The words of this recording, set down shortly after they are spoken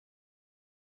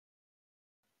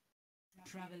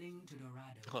Traveling to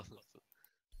Dorado.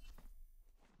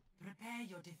 Prepare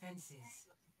your defenses.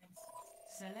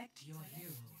 Select your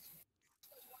hero.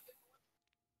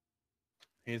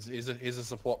 He's a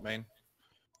support main.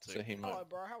 So he might. Hello,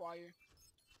 bro. How are you?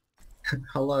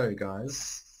 Hello,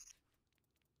 guys.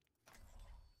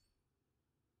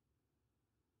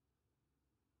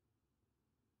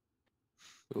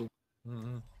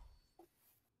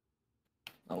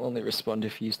 I'll only respond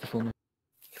if you use the full name.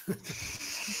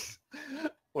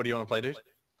 What do you want to play, dude?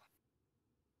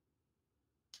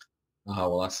 Oh,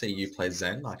 well, I see you play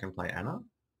Zen. I can play Anna.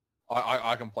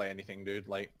 I can play anything, dude.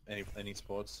 Like any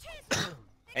sports.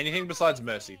 Anything besides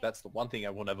Mercy. That's the one thing I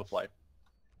will never play.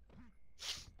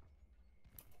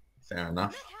 Fair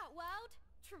enough.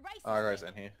 I'll go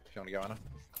Zen here if you want to go, Anna.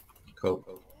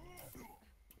 Cool.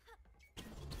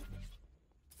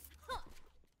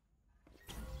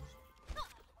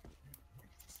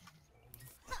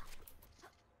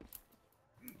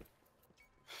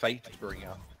 Fate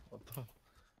bringer. What the?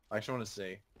 I actually want to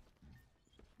see.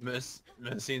 Mercy.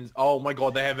 Oh my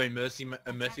god, they have a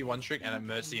Mercy one trick and a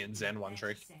Mercy and Zen one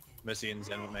trick. Mercy and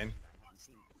Zen main.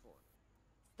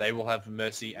 They will have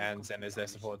Mercy and Zen as their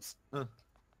supports.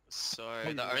 So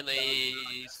the only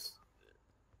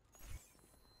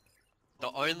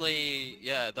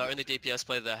DPS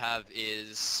player they have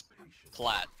is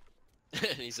Plat.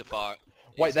 And he's a part.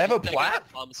 Wait, they have a Plat?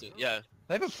 Pharmacy. Yeah.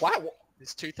 They have a Plat?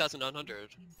 It's 2,900.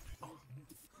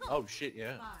 Oh shit,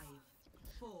 yeah.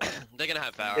 They're gonna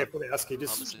have power. Yeah, put it Husky.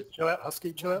 Just chill out,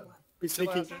 Husky. Chill out. Be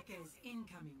sneaky. Attackers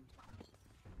incoming.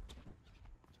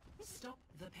 Stop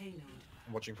the payload.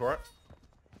 I'm watching for it.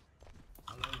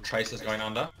 Tracer's going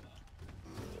under.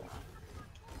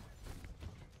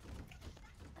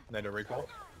 Need a recall.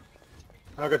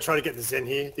 I'm gonna try to get the Zen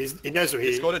here. He knows we're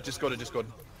here. Just got it.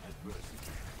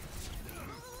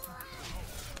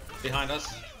 Behind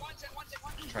us.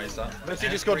 Tracer. Mercy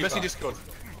And just got. Reaper.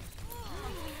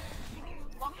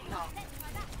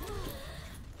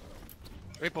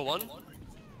 Reaper 1.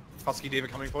 Husky Diva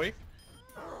coming for you.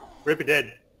 Reaper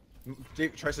dead.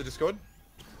 Tracer just good.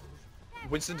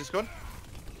 Winston just good.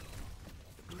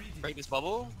 Break this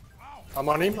bubble. I'm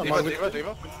on him. I'm on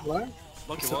Diva. Hello?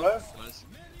 Monkey Hello? 1.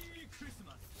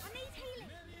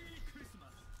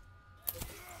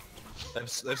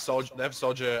 Nice. They've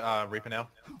soldier Reaper now.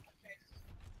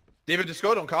 Diva just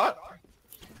good on cart.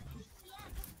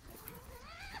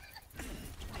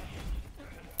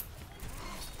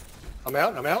 I'm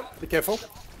out. Be careful.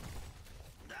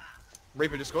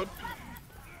 Reaper just good.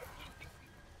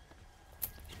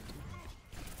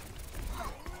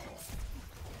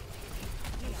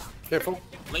 Careful.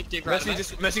 Leap deeper out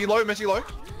of Mercy low.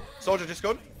 Soldier just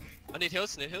good. I need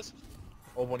heals.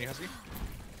 All one you Husky.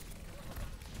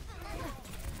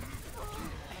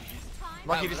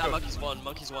 Monkey just good.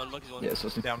 Monkey's one. Yeah, so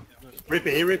Down. Reaper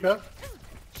here, Reaper.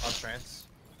 On trance.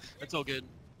 That's all good.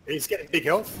 He's getting big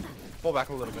health. Fall back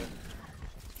a little bit.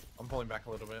 I'm pulling back a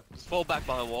little bit. Just fall back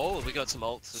behind wall. We got some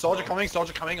ults. Soldier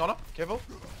coming on it. Careful.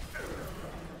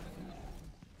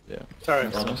 yeah. Sorry.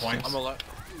 Nice. On the point. I'm alone.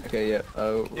 Okay, yeah.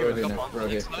 Oh, we're here now. We're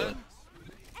here. Hello?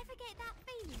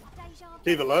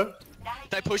 Diva low.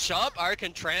 They push up. I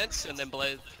reckon trance and then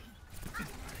blade.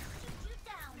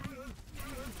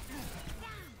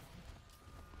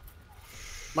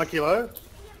 Monkey low.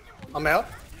 I'm out.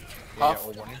 Yeah, Half.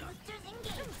 all one here.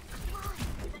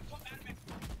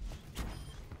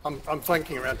 I'm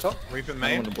flanking around top. Reaper I'm on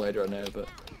main. the blade right now, but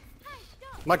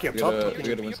Monkey up we top. got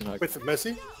a Winston hug. With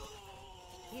Mercy.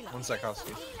 1 sec,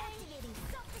 Husky.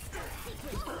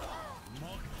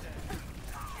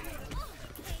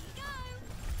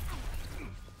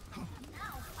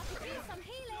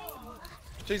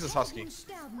 Jesus, Husky.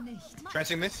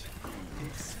 Trancing this.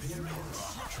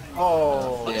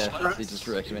 Oh. Yeah, he just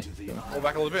wrecked me. So, Pull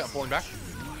back a little bit. I'm pulling back.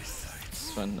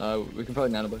 it's fine. We can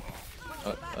probably nano blade.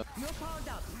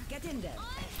 Get in there.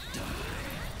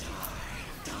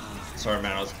 Sorry,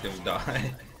 man. I was gonna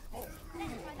die.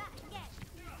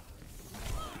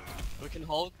 We can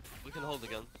hold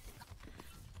again.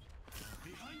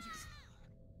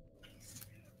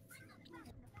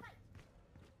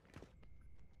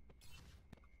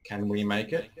 Can we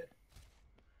make it?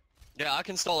 Yeah, I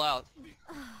can stall out.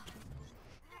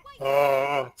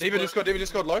 Oh. Diva just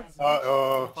got low.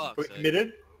 Fuck's We sake.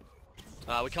 committed.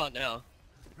 We can't now.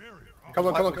 Come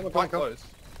on. Quite close.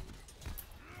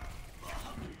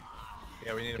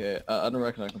 Yeah, we need Okay, I don't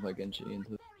reckon I can play Genji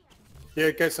into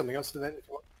Yeah, go something else to that if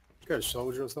you want. Go to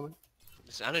Soldier or something.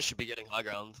 This Anna should be getting high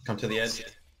ground. Come to the edge.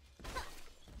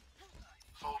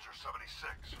 Soldier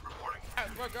 76 reporting.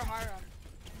 Go higher.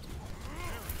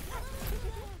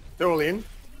 They're all in.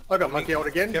 I got Monkey out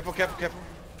again. Careful.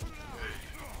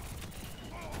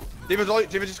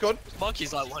 D.Va just scored.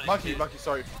 Monkey's like one. Monkey,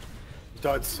 sorry.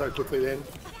 Died so quickly then.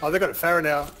 Oh, they got a Pharah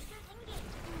now.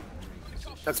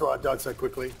 That's why I died so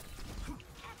quickly.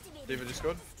 D.Va just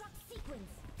scored.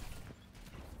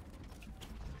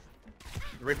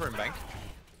 Reaper and bank.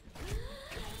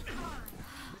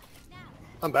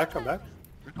 I'm back. Come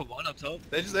on up top.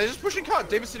 They're just pushing card.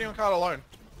 D.Va's sitting on card alone.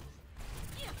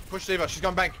 Push D.Va. She's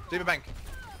gone bank. D.Va bank.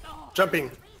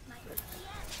 Jumping.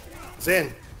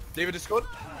 Zen. D.Va just scored.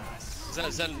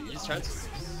 Zen, use trance.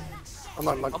 I'm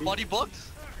on I'm monkey. body blocked.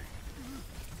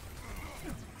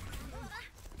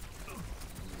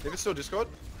 D.Va still Discord.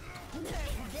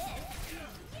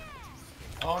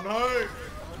 Oh no!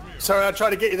 Sorry, I tried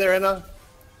to get you there, Anna.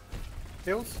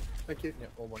 Heals? Thank you. Yeah,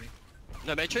 all money.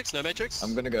 No matrix, no matrix.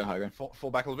 I'm gonna go high ground.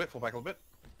 Fall back a little bit.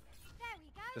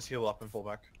 Just heal up and fall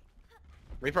back.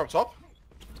 Reaper up top.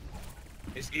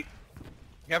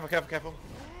 Careful.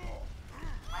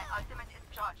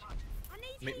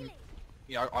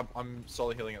 Yeah, I'm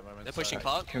slowly healing at the moment. They're pushing so.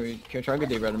 cart. Can we try and get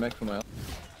D-Red and make for my ult?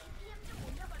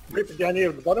 Reaper down here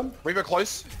at the bottom. Reaper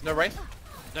close. No Wraith.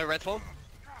 No red form.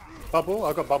 Bubble.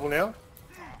 I've got bubble now.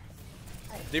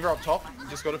 D.Va up top.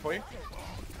 Just got it for you.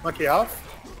 Monkey half.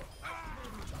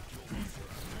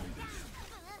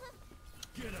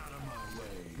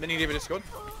 Mini D.Va just scored.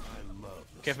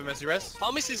 Careful, Mercy res.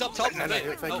 Pharmacy's up top. Anna,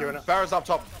 thank you, Anna. Farah's up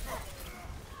top.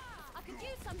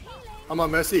 I'm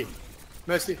on Mercy.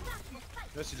 Mercy.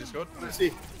 Mercy just scored.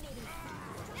 Mercy.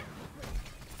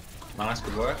 Nice,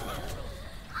 good work.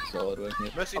 Solid work here.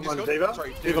 Mercy I'm just on scored. D.Va.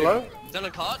 Sorry, D.Va low. Zen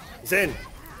on cart. Zen.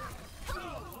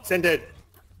 Zen dead.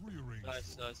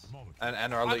 Nice. And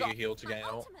Anna, I'll let you heal to gain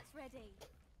ult.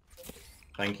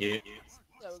 Thank you.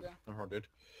 Oh, dude.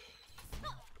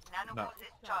 No.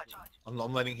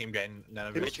 I'm letting him gain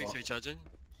nano Matrix well. recharging.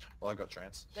 Well, I got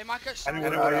trance. They might get Anna,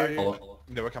 someone. where are you? Follow.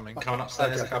 They were coming. Coming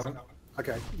upstairs, Okay. coming.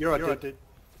 Okay, you're right, dude.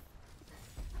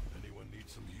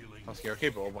 I'll scare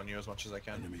keep orb on you as much as I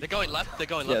can. They're going left. Yeah, they're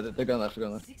going left. They're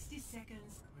going left. 60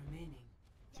 seconds remaining.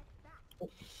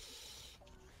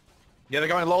 Yeah, they're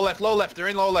going low left. They're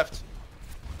in low left.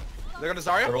 They got a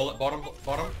They're Zarya. all at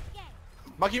bottom.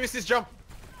 Monkey missed his jump.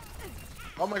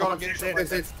 Oh my god, I'm getting Zen, shot.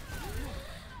 Zen.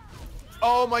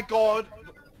 Oh my god.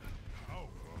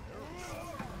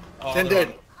 Oh, Zen they're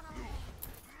dead. on-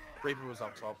 Reaper was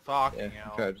up top. Fucking Yeah,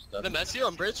 hell. Crowd just The died. Messi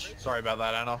on bridge. Sorry about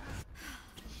that, Anna.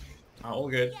 Oh, all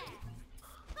good.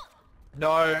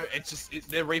 No, it's just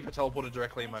their Reaper teleported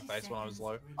directly in my face when I was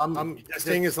low. I'm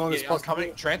staying as long as Yeah, I'm possible.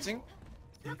 coming. Trancing.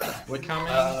 We're coming.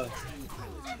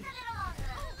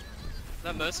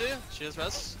 That Mercy. She has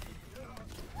res.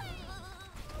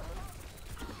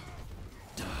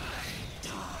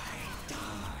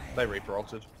 They Reaper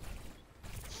altered.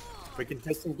 We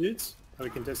contesting, dudes? Are we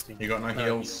contesting? You got no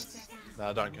heals.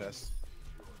 No, don't curse.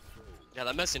 Yeah,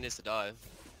 that Messi needs to die.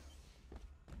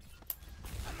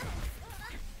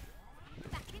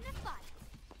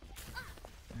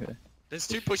 Okay. There's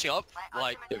two pushing up.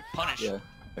 Like punish. Yeah.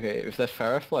 Okay, if that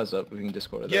Pharah flies up, we can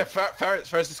Discord it. Yeah, out.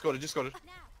 Farah's discorded.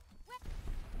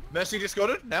 Mercy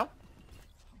discorded now.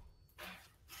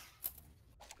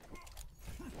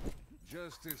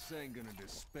 Justice ain't gonna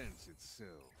dispense itself.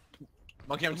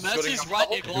 Monkey, I'm discording. Mercy's right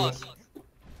near glass.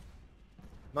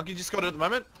 Monkey discorded at the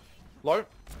moment. Low.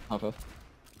 Half off.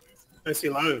 Mercy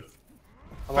low.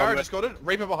 I'm Farah on discorded.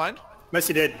 Reaper behind.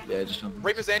 Mercy dead. Yeah, just jump.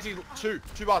 Reaper's anti two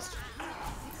bust.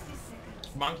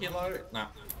 Monkey low? Nah.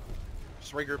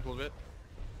 Just regroup a little bit.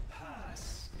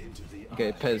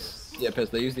 Okay, Pez. Yeah, Pez.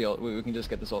 They use the ult. We can just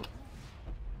get this ult.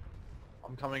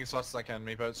 I'm coming as fast as I can,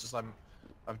 Meepo. It's just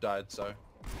I've died, so.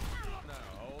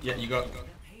 Yeah, you got. Payload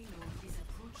is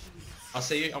approaching. I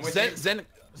see you. I'm with Zen, you. Zen.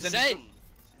 Zen.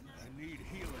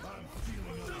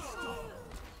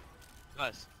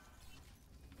 Nice.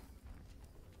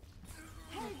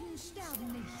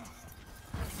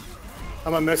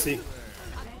 I'm on Mercy.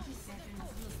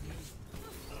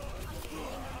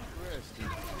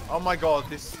 Oh my god,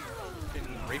 this fucking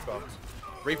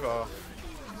Reaper.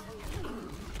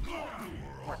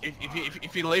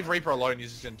 If you leave Reaper alone,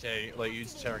 he's just gonna tear you, like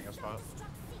he's tearing us apart.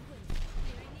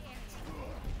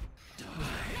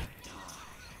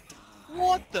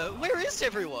 What the? Where is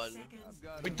everyone?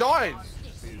 We died.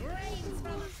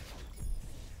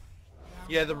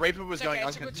 Yeah, the Reaper was It's going okay,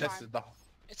 it's a good uncontested.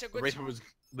 It's a The good Reaper was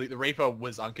the Reaper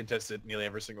was uncontested nearly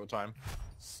every single time.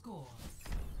 Score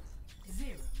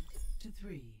 0 to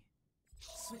 3.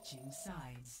 Switching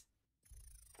sides.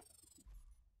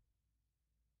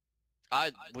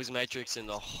 I was matrixing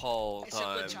the whole It's a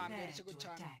time. good time. Prepare It's a good to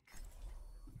time. attack.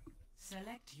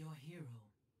 Select your hero.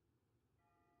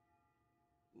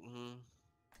 Mhm.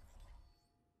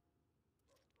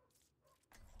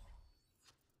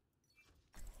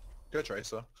 Go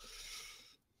Tracer.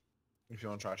 If you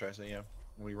want to try Tracer, yeah.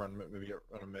 We run maybe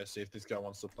run a Mercy if this guy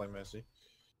wants to play Mercy.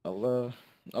 I'll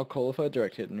qualify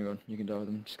direct hit and you can die with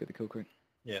them. Just get the kill quick.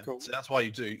 Yeah, Cool. so that's why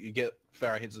you do. You get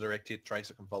Pharah hits a direct hit,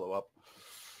 Tracer can follow up.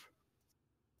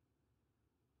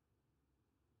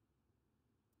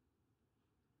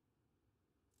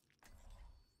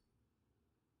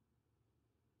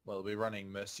 Well, we're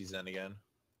running Mercy Zen again.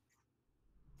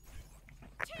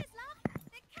 Cheers, love!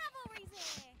 The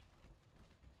cavalry's here!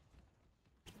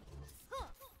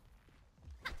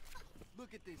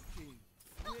 Look at this team.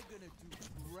 We're gonna do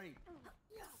great.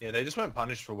 Yeah, they just weren't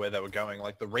punished for where they were going.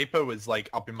 Like, the Reaper was, like,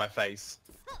 up in my face.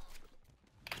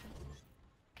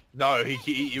 No, he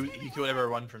killed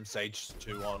everyone from stage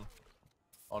 2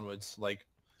 onwards. Like,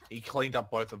 he cleaned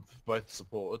up both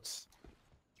supports.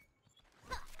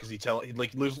 Because he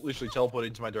literally teleported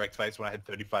into my direct face when I had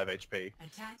 35 HP.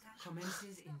 Attack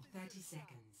commences in 30 seconds.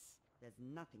 There's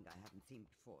nothing I haven't seen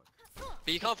before.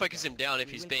 But you can't focus him down if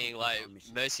he's being like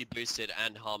Mercy boosted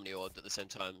and Harmony orbed at the same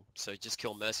time. So just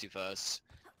kill Mercy first.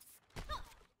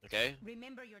 Okay?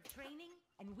 Remember your training,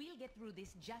 and we'll get through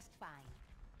this just fine.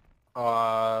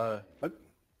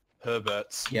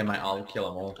 Herbert's. Yeah, mate, I'll kill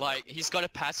them all. Like, he's got a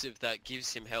passive that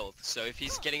gives him health. So if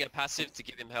he's getting a passive to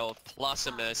give him health, plus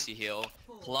a Mercy heal,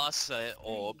 plus an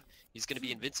orb, he's gonna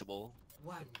be invincible.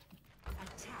 And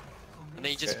then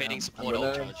he's just feeding support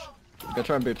ult charge. Go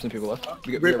try and boop some people left.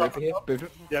 We get Reaper. Reaper here. Boop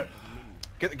it. Yep.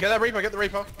 Get that Reaper, get the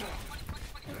Reaper!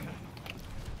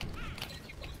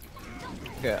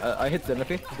 Okay, I hit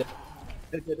Zenithy.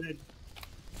 Dead.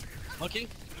 Lucky?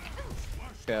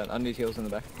 Okay, I need heals in the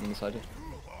back, on the side here.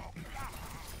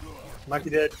 Monkey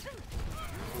dead.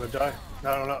 I'm gonna die. No,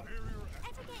 I'm not.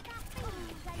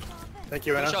 Thank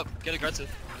you, Push Anna. up, get aggressive.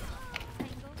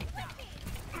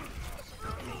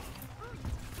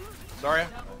 Sorry.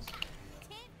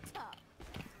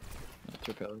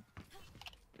 Too powered.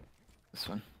 That's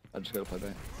fine. I just gotta play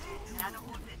back.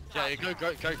 Yeah, go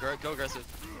aggressive.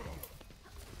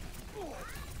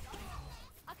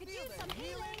 I could use some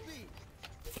healing!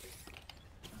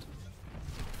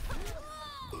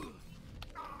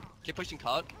 Keep pushing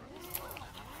card.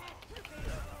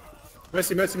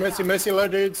 Mercy low,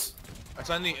 dudes.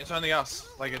 It's only us.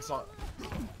 Like, it's not...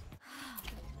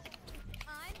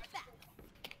 I'm back!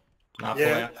 Nah,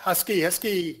 Yeah,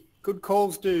 Husky. Good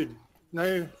calls, dude.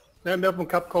 No Melbourne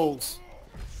Cup calls.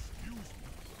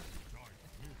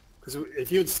 Because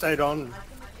if you had stayed on,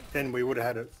 then we would have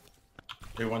had it.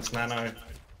 Who wants nano?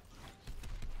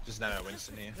 Just Nano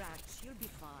Winston here. Drax, you'll be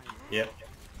fine. Yep.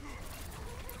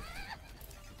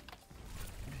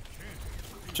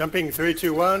 Jumping 3,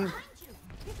 2, 1.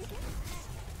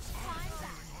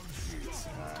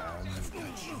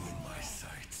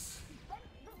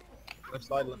 Left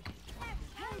side,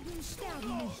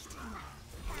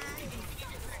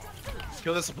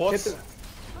 Kill the supports.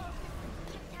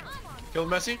 Kill the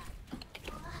Mercy.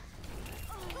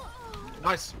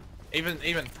 Nice. Even.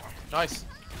 Nice.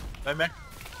 No mech.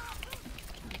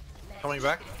 Coming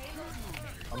back.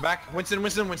 I'm back. Winston.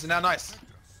 Now nice.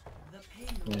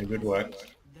 Yeah, good work.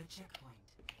 The checkpoint.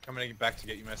 Coming back to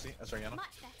get you, Mercy. Sorry, Yana.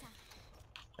 Much better.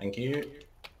 Thank you.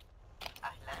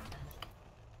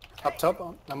 Up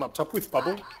top. I'm up top with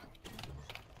Bubble.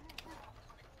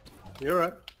 You're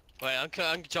right. Wait,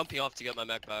 I'm jumping off to get my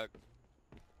mech back.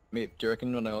 Mate, do you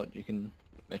reckon when I ult you can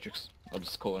Matrix? I'll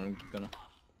just call it and I'm gonna...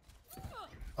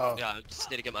 Oh, Yeah, I just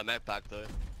need to get my mech back though.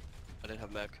 I didn't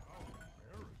have mech.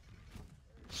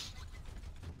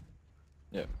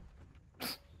 Yeah.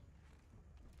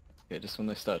 Yeah, just when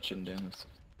they start shooting down this.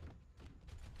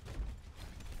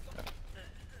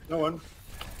 no one.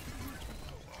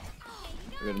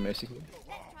 We got a Mercy here. Let's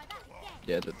try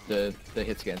that again. Yeah, the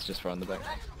hits against just far on the back.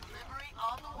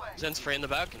 Zen's free in the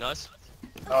back, nice.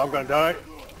 Oh, I'm gonna die.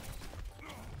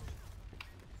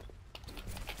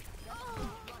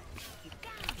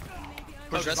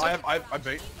 Push. Aggressive. I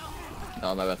beat.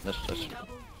 Oh my bad, that's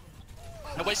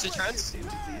No wasted chance.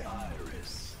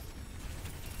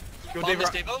 Kill Bomb this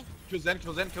Devo.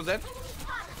 Devo. Kill Zen.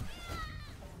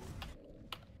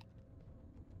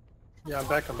 Yeah, I'm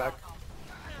back.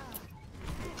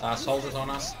 Soldiers on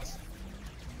us.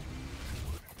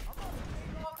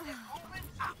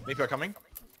 Meepo coming.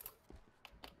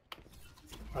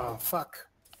 Oh, fuck.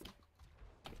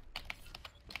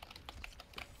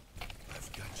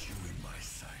 I've got you in my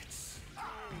sights.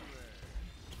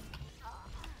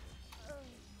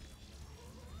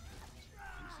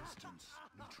 Resistance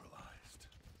neutralized.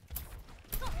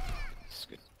 It's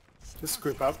good. Just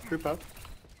group up.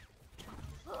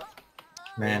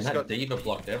 Man, that D.Va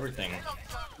blocked everything.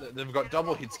 they've got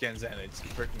double hit scans and it's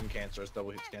freaking cancerous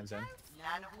double hit scans in.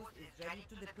 Nanoboost is ready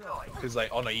to deploy. Because like,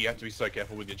 oh no, you have to be so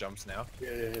careful with your jumps now.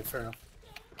 Yeah, fair enough.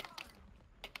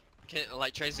 Can,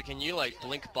 like, Tracer, can you, like,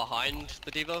 blink behind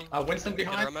the D.Va? Winston Get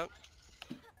her behind. amount?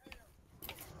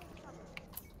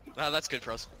 Ah, that's good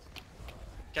for us.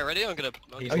 Okay, ready? I'm gonna...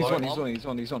 He's Oh, low. he's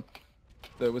on.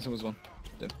 The Winston was one.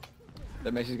 Yeah.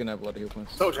 That Macy's gonna have a lot of heal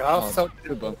points. Soldier half, Oh, soldier.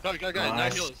 good bump. Go, Nice.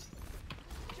 no healers.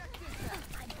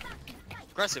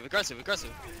 Aggressive.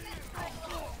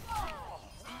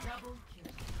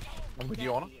 I'm with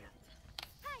you on it.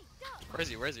 Where is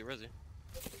he? Let's see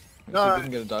No. if we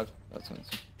can get a dive. That's nice.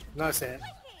 Nice hand.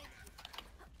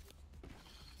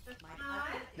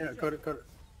 Yeah, got it.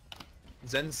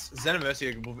 Zen and Mercy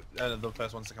are the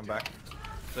first ones to come back.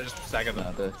 So just stagger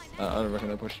them. Nah, I don't reckon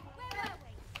they'll push.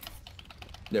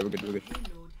 Yeah, we're good. Payload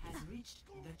has reached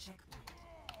the checkpoint.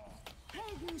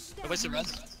 Where's the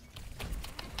rest?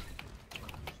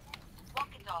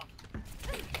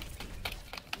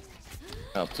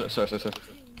 Oh, sorry.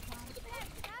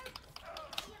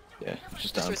 Yeah, it's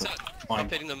just down. Just reset. I'm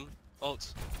hitting them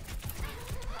ults.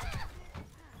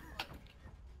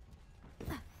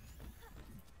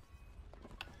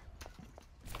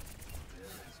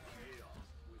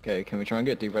 Okay, can we try and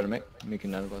get D.Va to make? We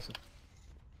can nanoblast it.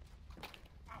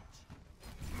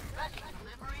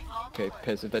 Okay,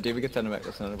 Pez, if that D.Va gets animate,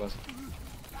 that's nanoblast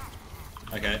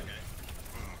it. Okay.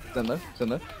 Zen low.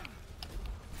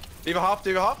 D.Va half.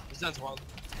 He's down to one.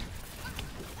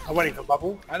 I'm waiting for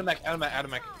bubble.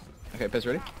 Adamek. Okay, Pez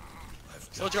ready?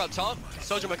 Soldier up top.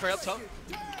 Soldier McCree up top.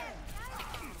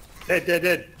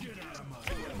 Dead.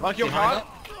 Monkey on card.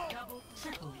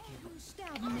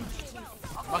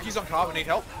 Monkey's on card. We need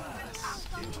help.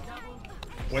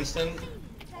 Winston.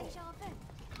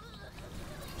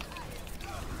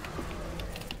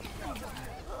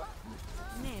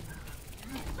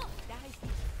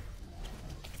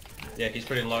 Yeah, he's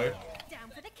pretty low.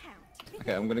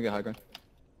 Okay, I'm gonna get high ground.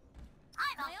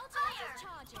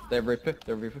 They have Reaper.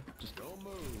 Just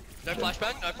No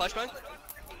flashbang.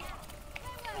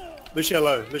 Lucio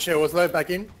low. Lucio was low, back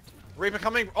in. Reaper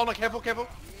coming. Oh no, careful.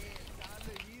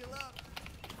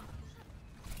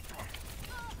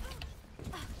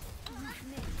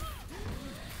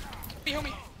 Help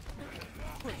me.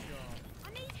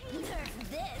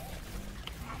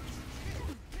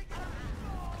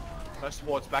 No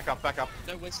supports. Back up.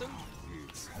 No Winston.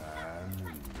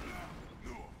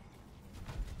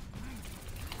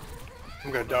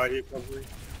 I'm gonna die here probably.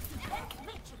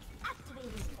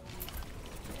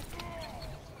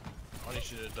 Oh, you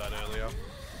should have died earlier.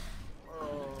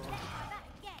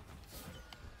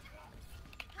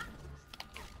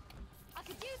 I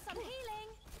could use some healing.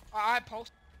 I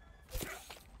pulse.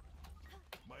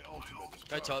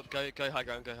 Go top. Go high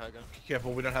ground.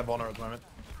 Careful. We don't have honor at the moment.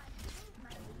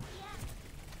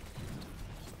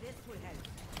 This will help.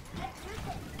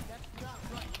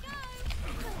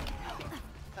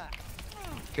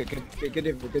 get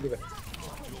D.Va.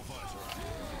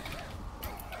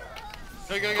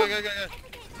 Go.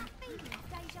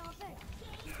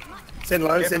 Send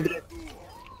low, send dead.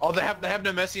 Oh, they have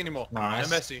no Mercy anymore. Nice.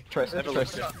 No Mercy. Trace. Never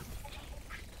lose it.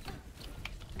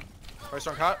 Very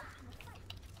strong cut.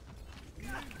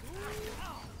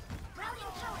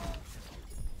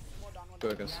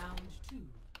 Go, guys. Round 2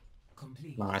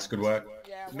 complete. Nice, good work.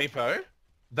 Meepo,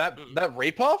 that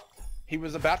Reaper, he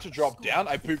was about to drop down.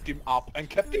 I booped him up and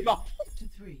kept him up. To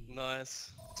 3.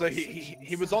 Nice. So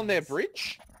he was on their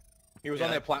bridge. He was on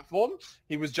Yeah. their platform.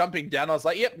 He was jumping down. I was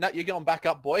like, yep, you're going back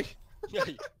up, boy. Prepare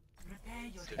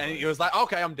your And he was like,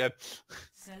 okay, I'm dead.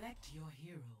 Select your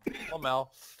hero. Oh,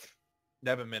 Mel.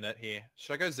 Never minute here.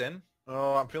 Should I go Zen?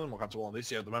 Oh, I'm feeling more comfortable on this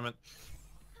here at the moment.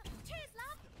 Cheers,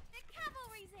 love. The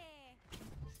cavalry's here.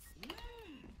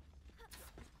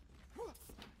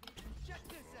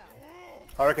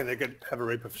 I reckon they could have a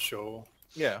Reaper for sure.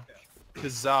 Yeah.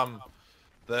 Because,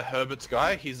 the Herbert's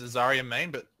guy, he's a Zarya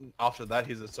main, but after that,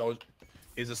 he's a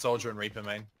soldier and Reaper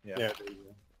main. Yeah. Yeah. There you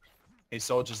go. He's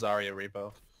Soldier, Zarya,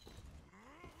 Reaper.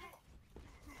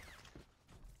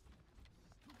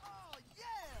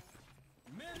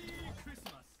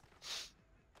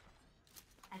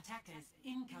 Attackers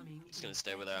incoming. Just gonna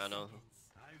stay with her, I know.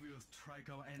 I will strike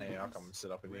our Hey, enemies I'll come and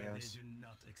sit up in the where they house. do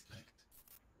not expect.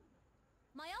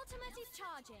 My ultimate is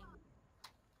charging.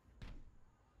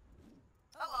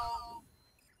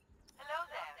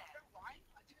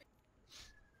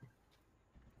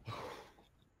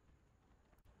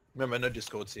 Remember, no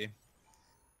Discords here.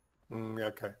 Yeah,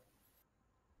 okay.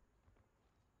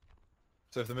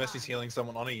 So if the Mercy's healing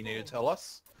someone on it, you need to tell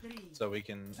us 3. so we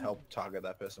can help target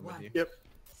that person with you. Yep.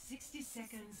 60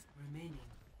 seconds remaining.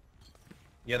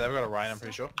 Yeah, they've got a Ryan, I'm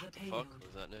pretty sure. The Fuck, payload.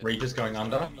 was that it? Reaper's going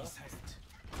under.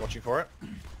 Watching for it.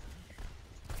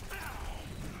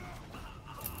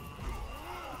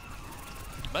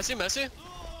 Mercy.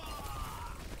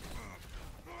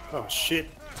 Oh shit.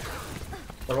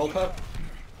 They're all cut.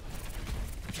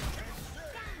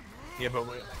 Yeah, but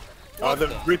we... Oh, the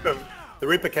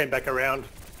Reaper came back around.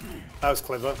 That was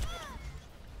clever.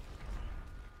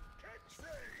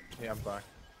 Yeah, I'm back.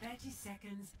 30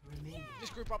 seconds remaining.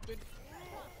 Just group up, dude.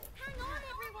 Hang on,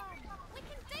 everyone. We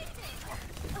can fix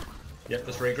it. Yep,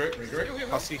 just regroup.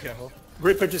 Husky, careful.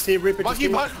 Reaper just here. Reaper just Monkey,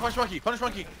 here. punch monkey, punish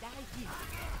monkey.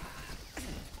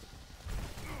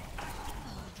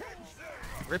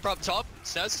 Reaper up top,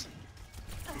 says.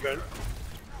 Good.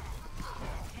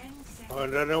 I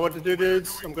don't know what to do,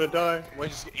 dudes. I'm gonna die. We're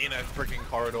just in a freaking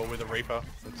corridor with a Reaper.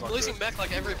 It's not Losing good. mech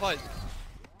like every fight.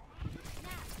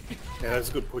 Yeah, that's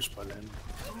a good push by them.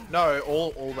 No,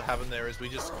 all that happened there is we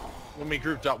just, when we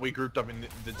grouped up in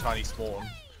the tiny spawn.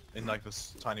 In like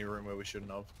this tiny room where we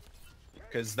shouldn't have.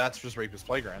 Because that's just Reaper's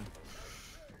playground.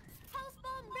 Pulse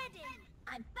bomb ready.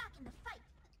 I'm back in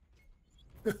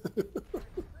the fight.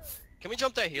 Can we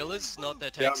jump their healers, not their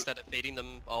tanks that are feeding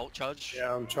them ult charge?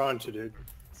 Yeah, I'm trying to, dude.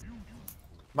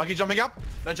 Monkey jumping up?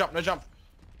 No jump, no jump.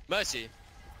 Mercy.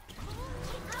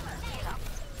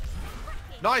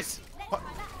 Nice!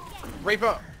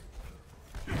 Reaper!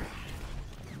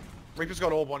 Reaper's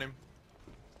got orb on him.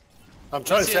 I'm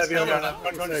trying to Yes, save you. yes,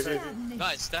 I'm trying to save you.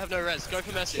 Nice, they have no res. Go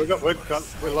for Mercy.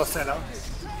 We lost that now.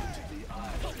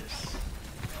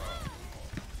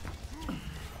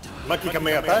 Monkey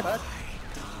coming up back.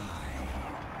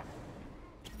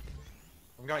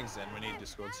 I'm going Zen, we need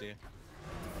Discords here.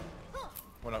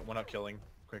 We're not killing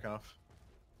quick enough.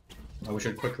 Oh, we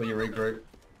should quickly regroup.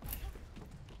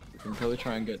 We can probably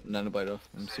try and get Nanoblade off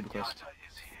and Super Quest.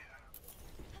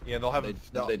 Yeah, they'll have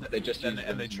They just and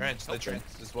use they trance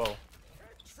as well.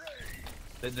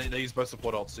 They use both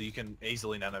support ults, so you can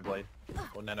easily Nanoblade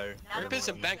or Nano. Reaper's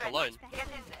in bank alone.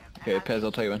 Okay, Pez,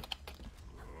 I'll tell you when.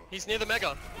 He's near the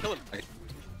mega. Kill him.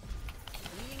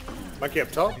 Monkey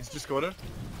up top. He's just got it.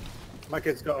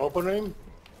 Monkey's got open him.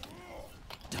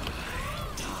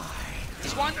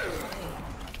 Just one.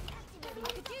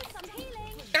 Could use some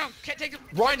healing. Get on. Can't take it.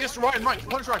 Ryan,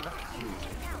 punch Ryan.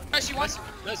 Mercy one.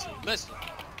 Mercy.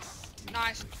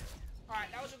 Nice.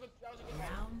 Alright, that was a good one.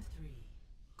 Round 3.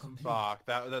 Complete. Fuck,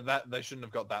 that they shouldn't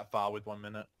have got that far with 1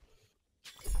 minute.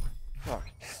 Fuck.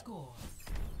 Score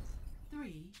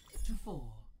 3-4.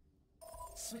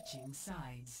 Switching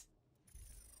sides.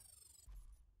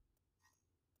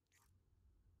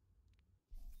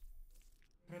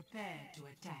 Prepare to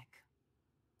attack.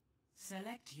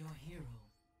 Select your hero.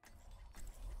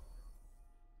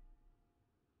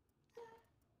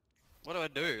 What do I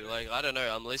do? Like, I don't know.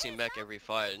 I'm losing mech every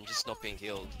fight and just not being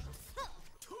healed.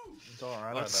 It's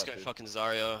alright. I'll just go fucking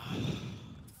Zarya.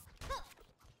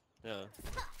 Yeah.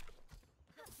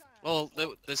 Well,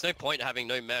 there's no point having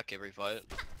no mech every fight.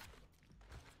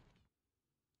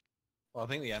 Well, I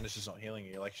think the Anna's just not healing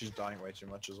you. Like she's dying way too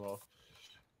much as well.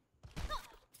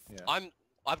 Yeah.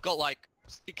 I've got like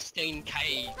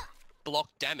 16k block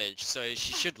damage, so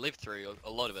she should live through a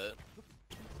lot of it.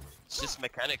 It's just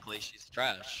mechanically she's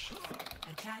trash.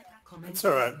 Attack commences It's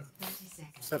alright. in 30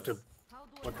 seconds. Just have to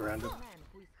look around it.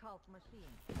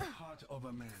 Heart of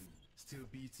a man still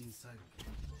beats inside of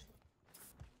him.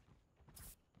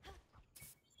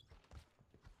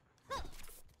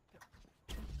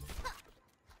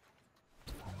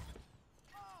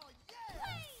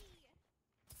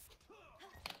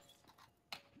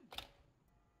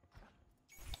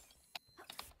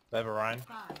 They have a Ryan.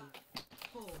 5,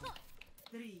 4,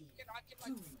 3,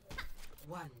 2,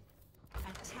 1.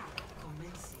 Attack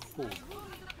commencing.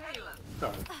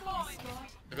 No.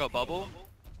 I got a bubble.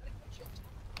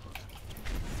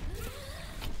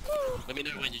 Let me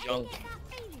know when you jump.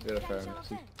 Get a fair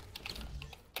Mercy.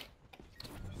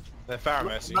 They're Farrah I'm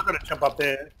Mercy. not gonna jump up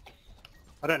there.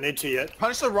 I don't need to yet.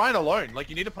 Punish the Ryan alone. Like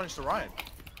you need to punish the Ryan.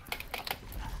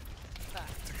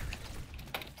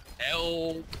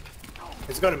 Hell.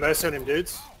 He's got a mercy on him,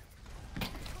 dudes.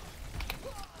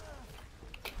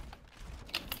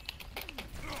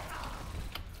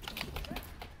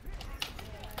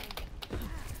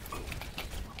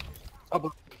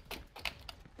 Oh,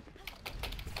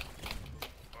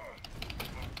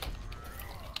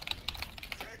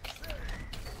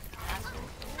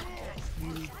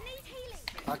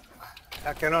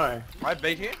 how can I? I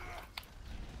beat here.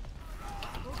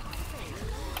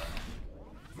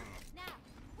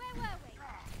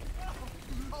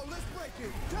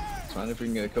 It's fine if we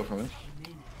can get a kill from him.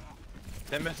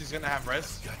 Then Mercy's gonna have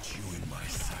res. Got you in my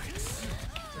sights.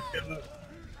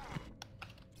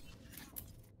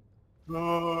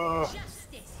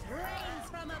 Justice reigns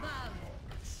from above.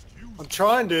 I'm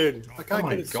trying, dude. I Oh can't my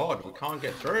get it. god, we can't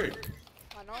get through.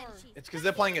 I know. It's because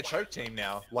they're playing a choke team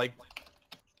now. Like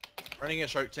running a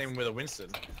choke team with a Winston,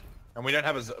 and we don't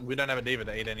have a D.Va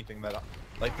to eat anything that up.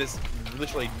 Like this,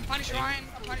 literally Punish Ryan.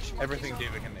 Punish him. everything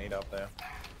D.Va can eat up there.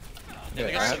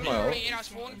 Okay, I have my ult. In our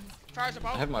spawn. Fires I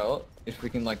above. have my ult. If we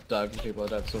can like dive into people, I'll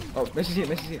dive. So, oh, Messi's here.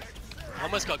 Messi's here.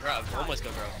 Almost got grabbed. Almost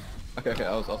got grabbed. Okay, okay.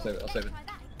 I'll save it. I'll save it.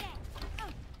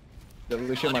 They'll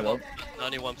Lucio my ult.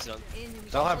 91%.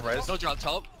 They'll have res. Soldier up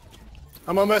top.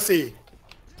 I'm on Mercy.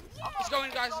 He's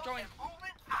going, guys. He's going.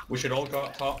 We should all go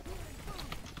up top.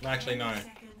 Actually, no.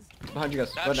 Behind you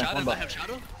guys. They Right have now, shadow. one They bar. have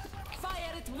shadow.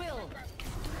 Fire at will.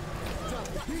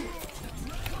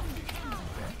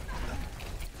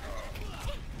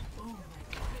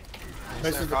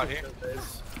 Mercy's Card here.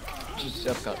 Just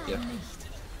up cut, yeah.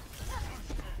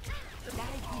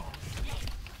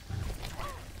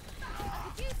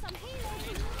 Do some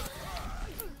healing.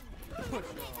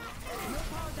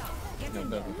 No, no, no,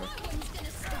 no. No one's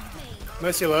gonna stop me.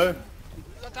 Mercy low.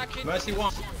 Got that kid. Mercy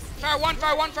one. Fire one.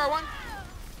 Fire one. Fire one.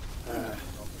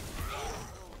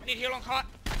 I need heal on cart.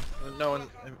 No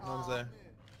one's there.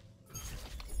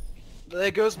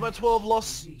 There goes my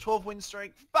 12 win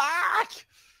streak. Fuck!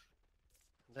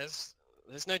 There's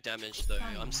no damage though.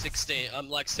 I'm 16. I'm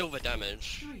like silver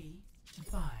damage. 3 to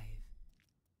 5.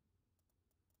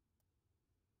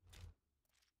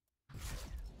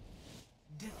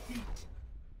 Defeat.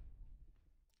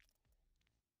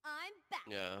 I'm back.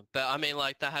 Yeah, but I mean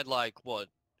like they had like what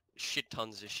shit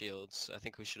tons of shields. I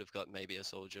think we should have got maybe a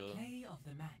soldier. Play of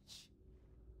the match.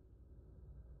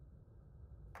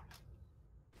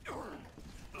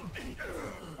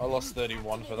 I lost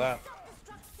 31 for that.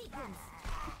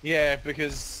 Yeah,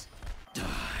 because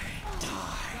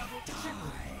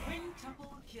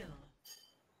Quintuple kill.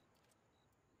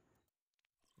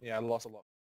 yeah, I lost a lot.